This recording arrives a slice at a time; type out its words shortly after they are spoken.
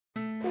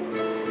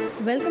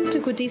Welcome to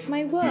Cuties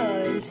My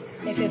World.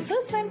 If you're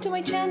first time to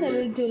my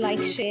channel, do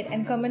like, share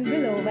and comment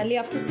below value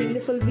after seeing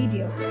the full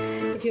video.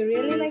 If you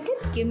really like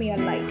it, give me a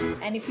like.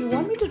 And if you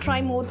want me to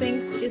try more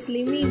things, just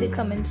leave me in the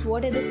comments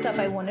what are the stuff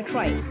I want to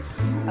try.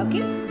 Okay?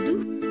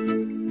 Do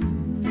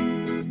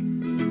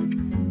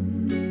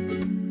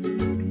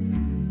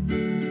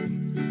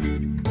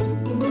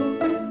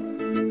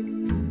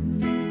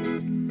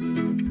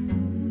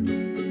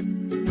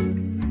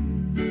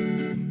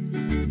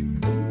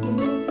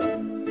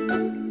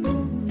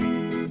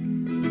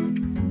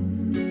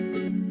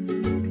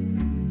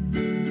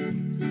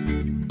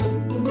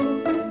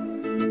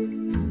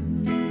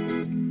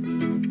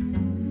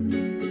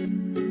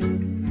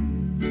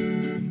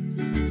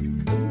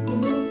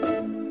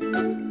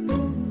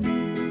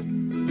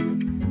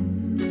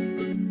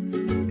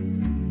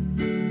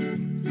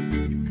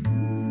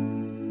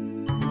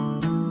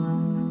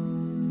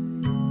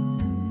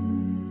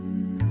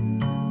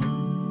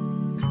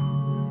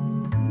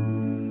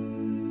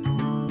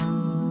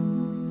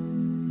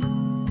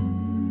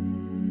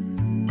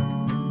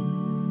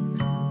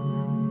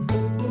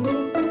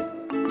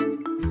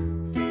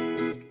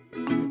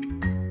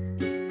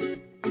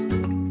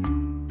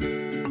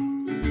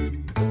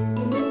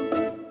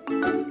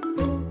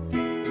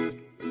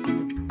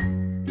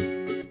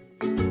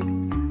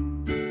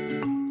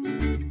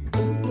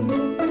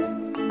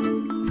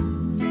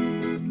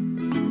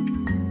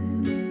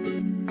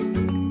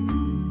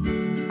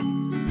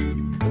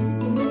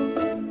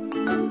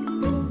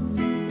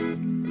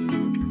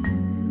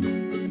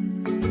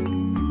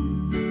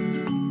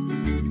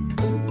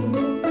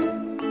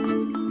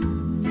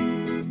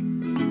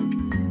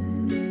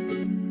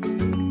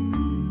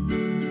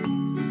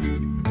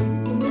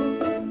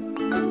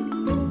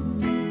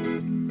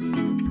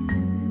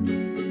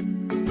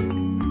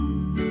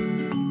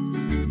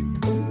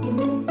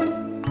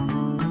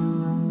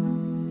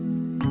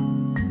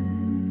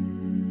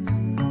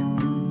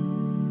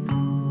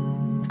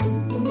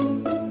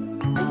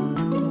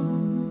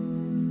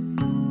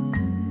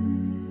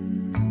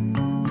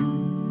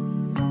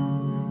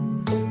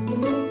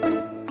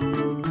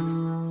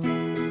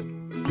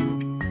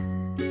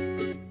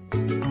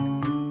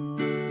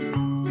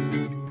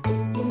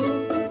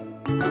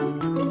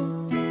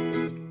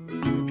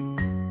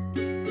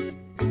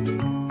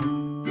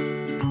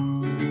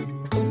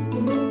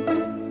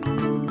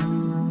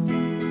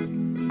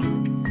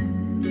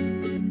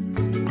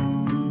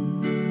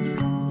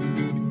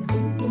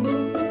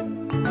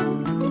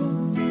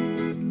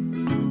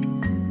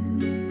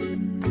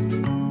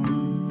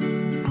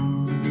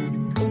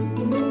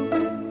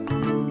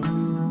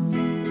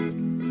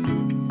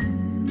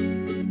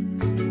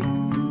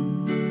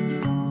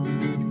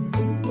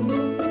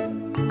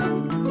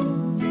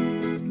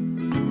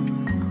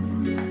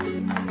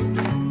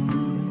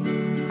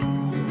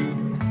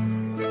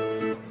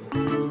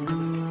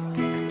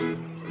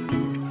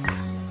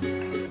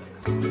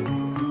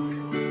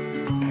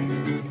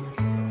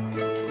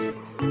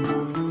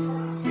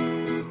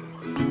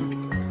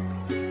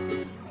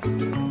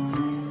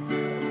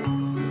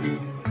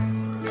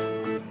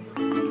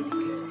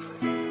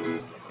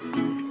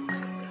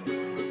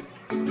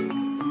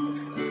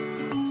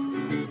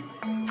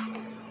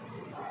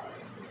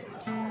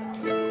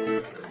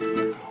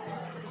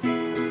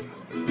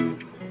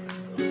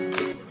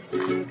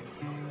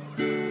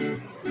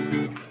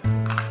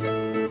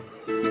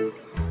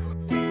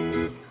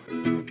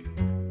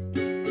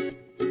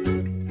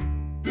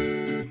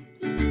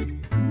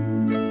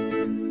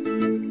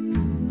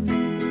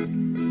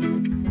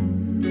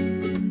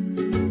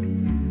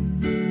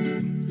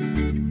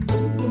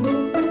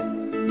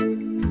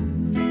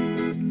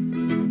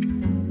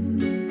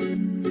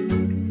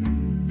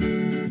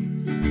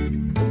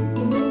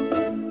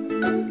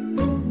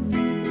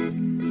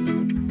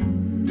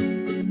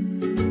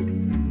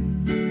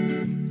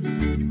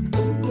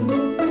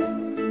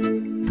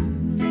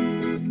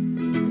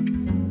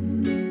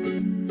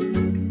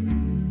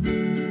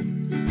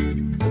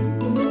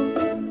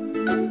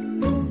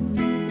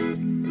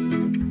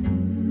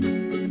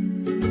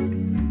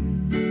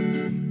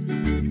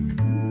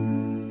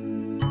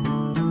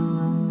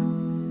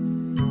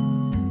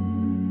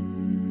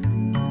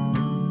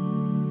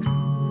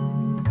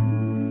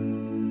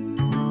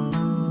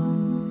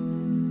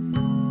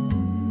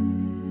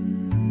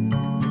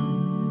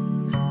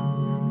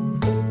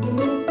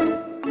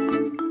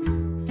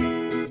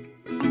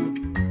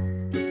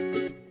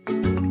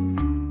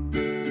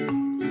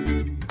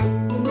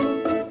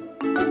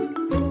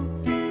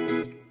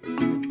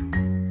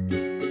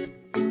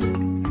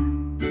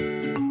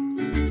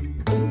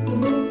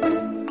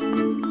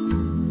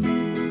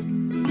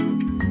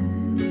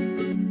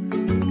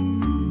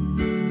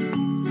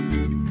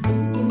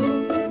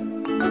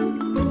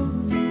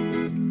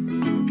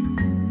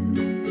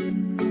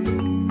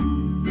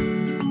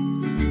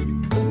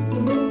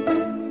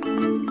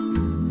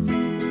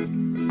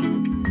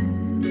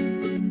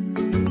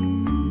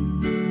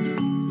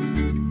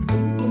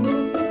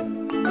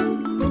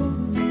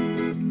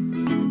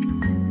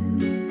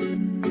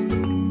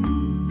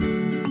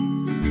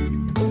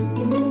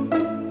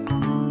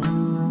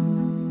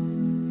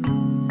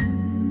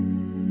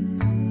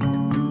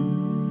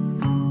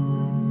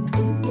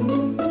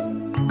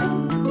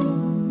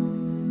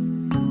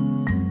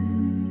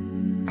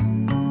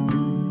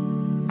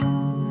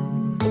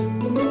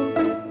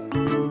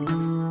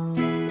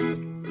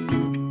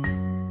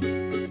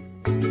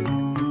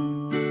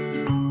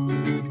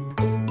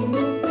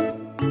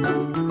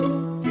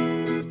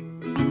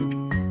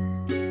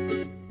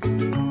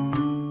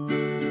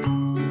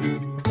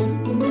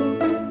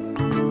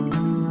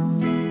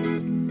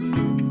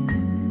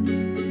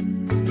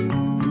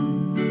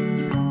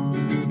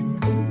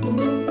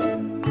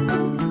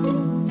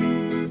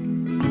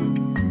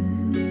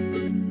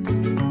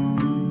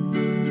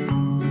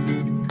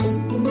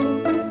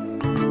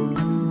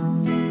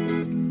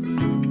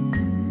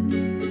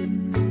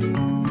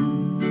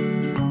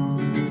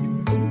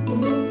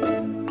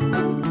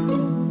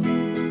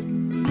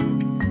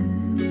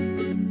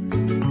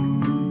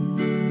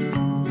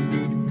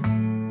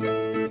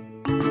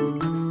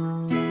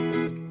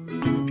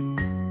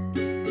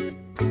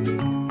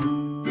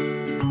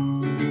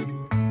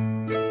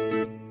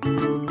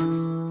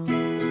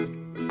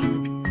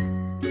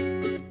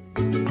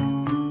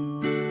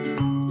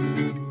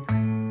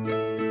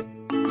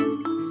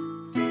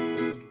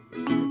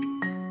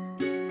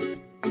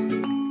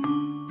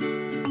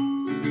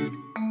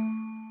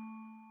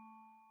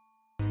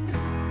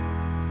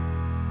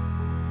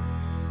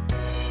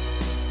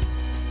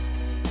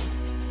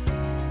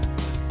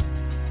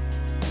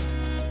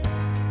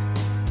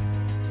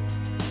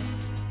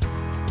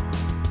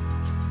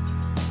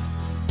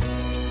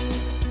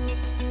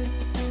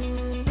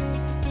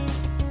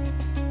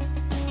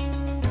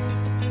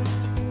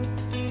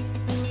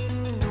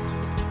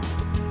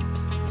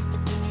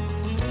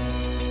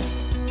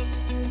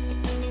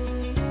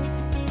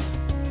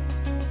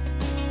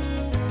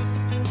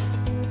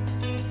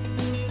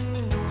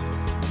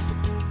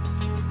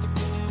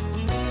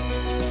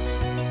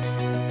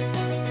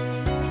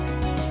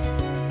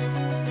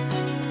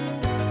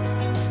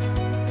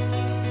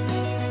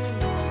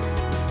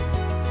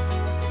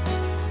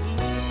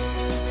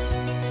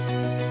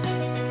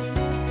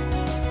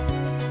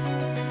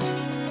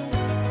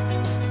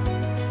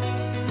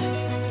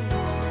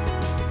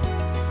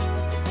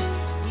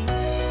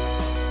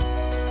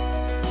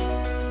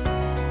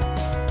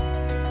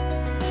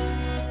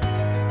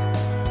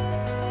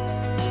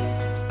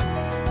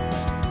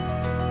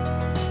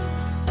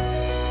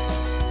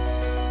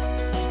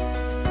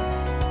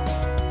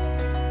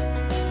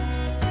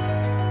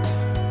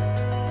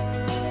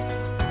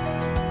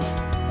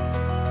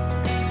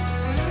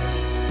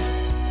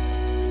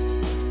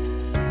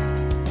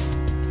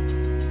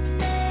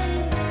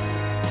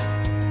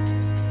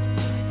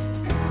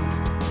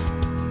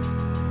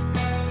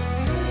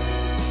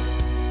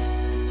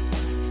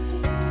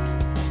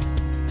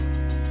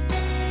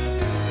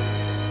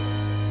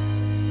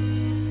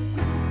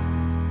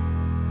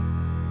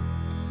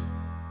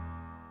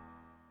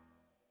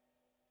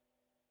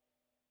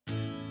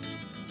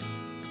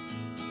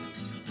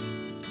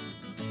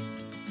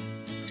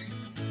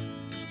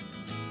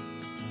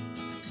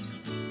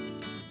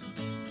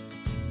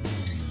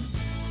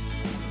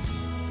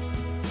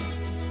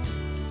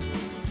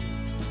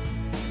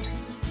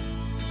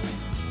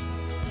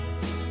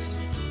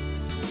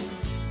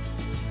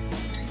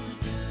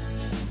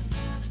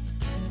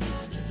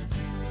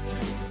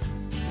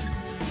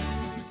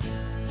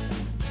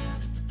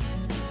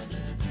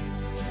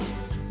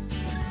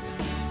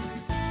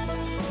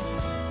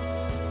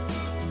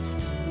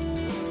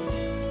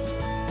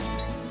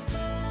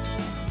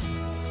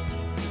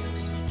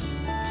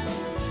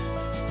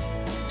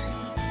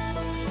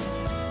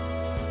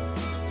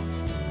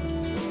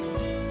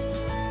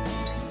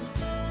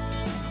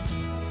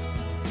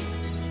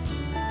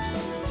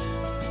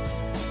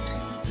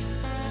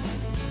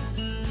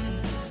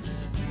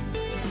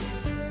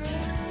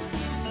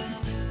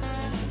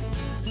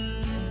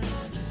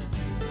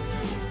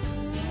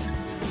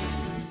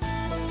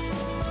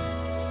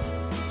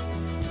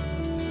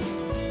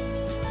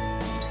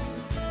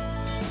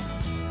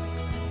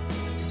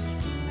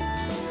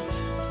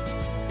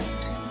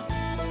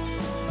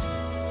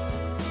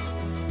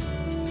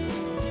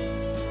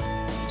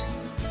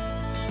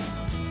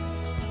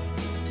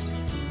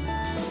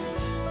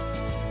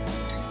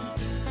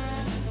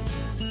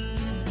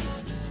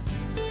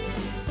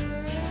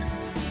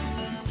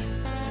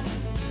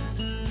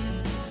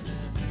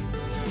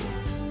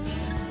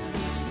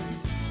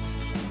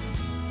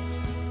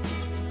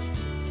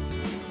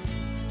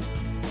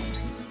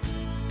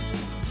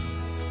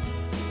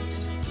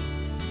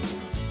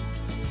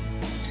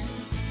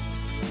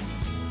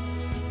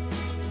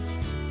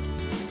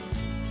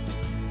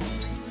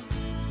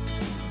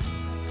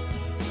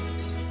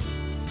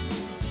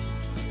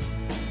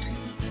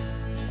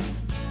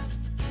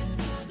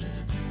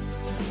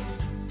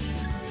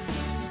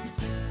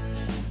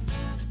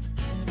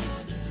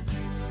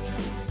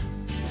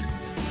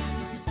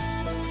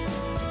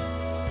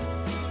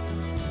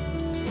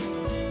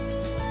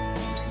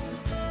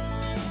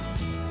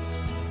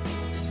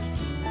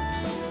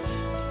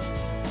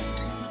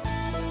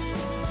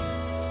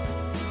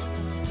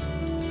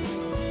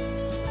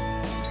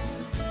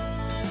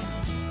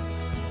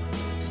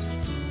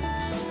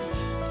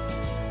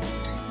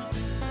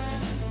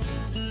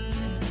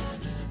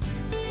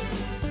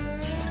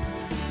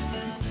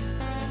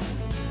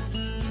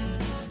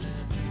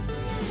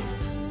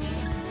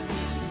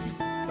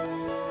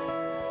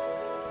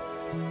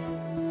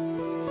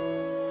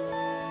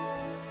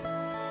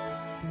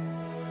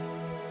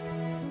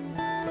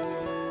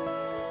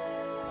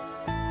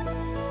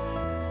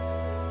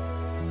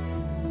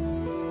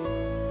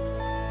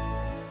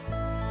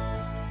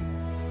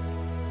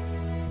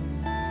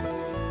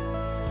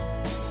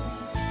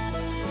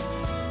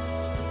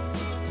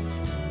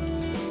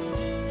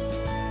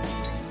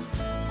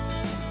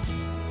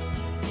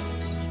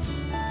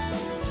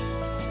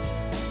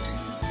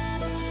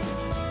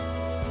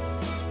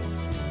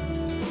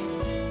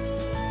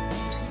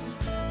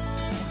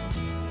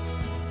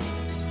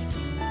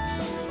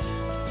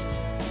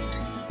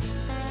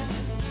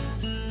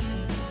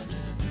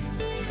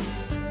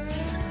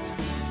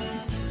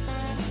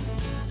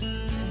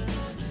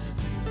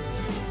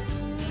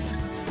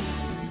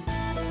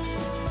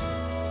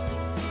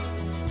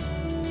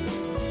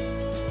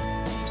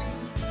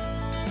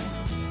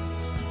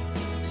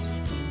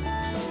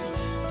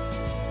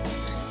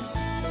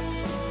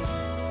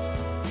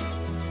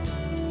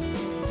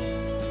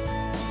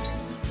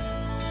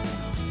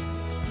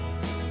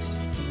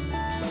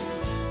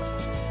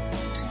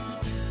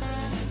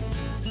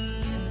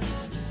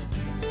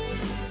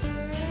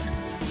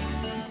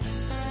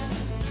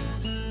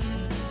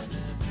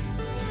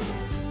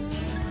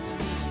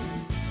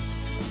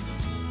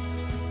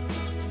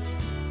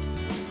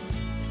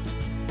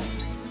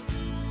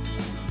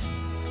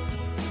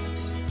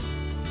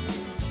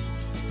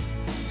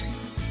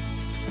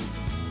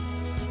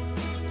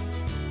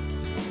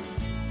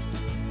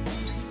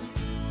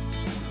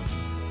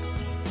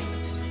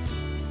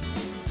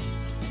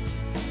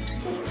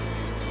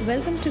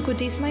welcome to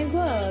Kutis My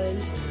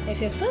World. If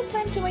you're first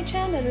time to my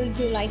channel,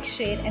 do like,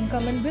 share and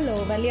comment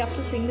below value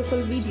after seeing the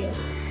full video.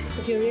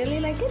 If you really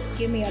like it,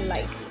 give me a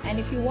like. And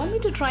if you want me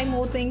to try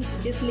more things,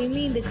 just leave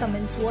me in the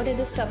comments what are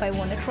the stuff I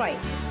want to try.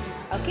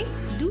 Okay,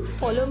 do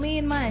follow me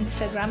in my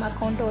Instagram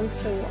account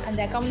also, and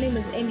the account name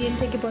is Indian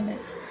Techie Woman.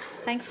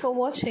 Thanks for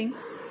watching.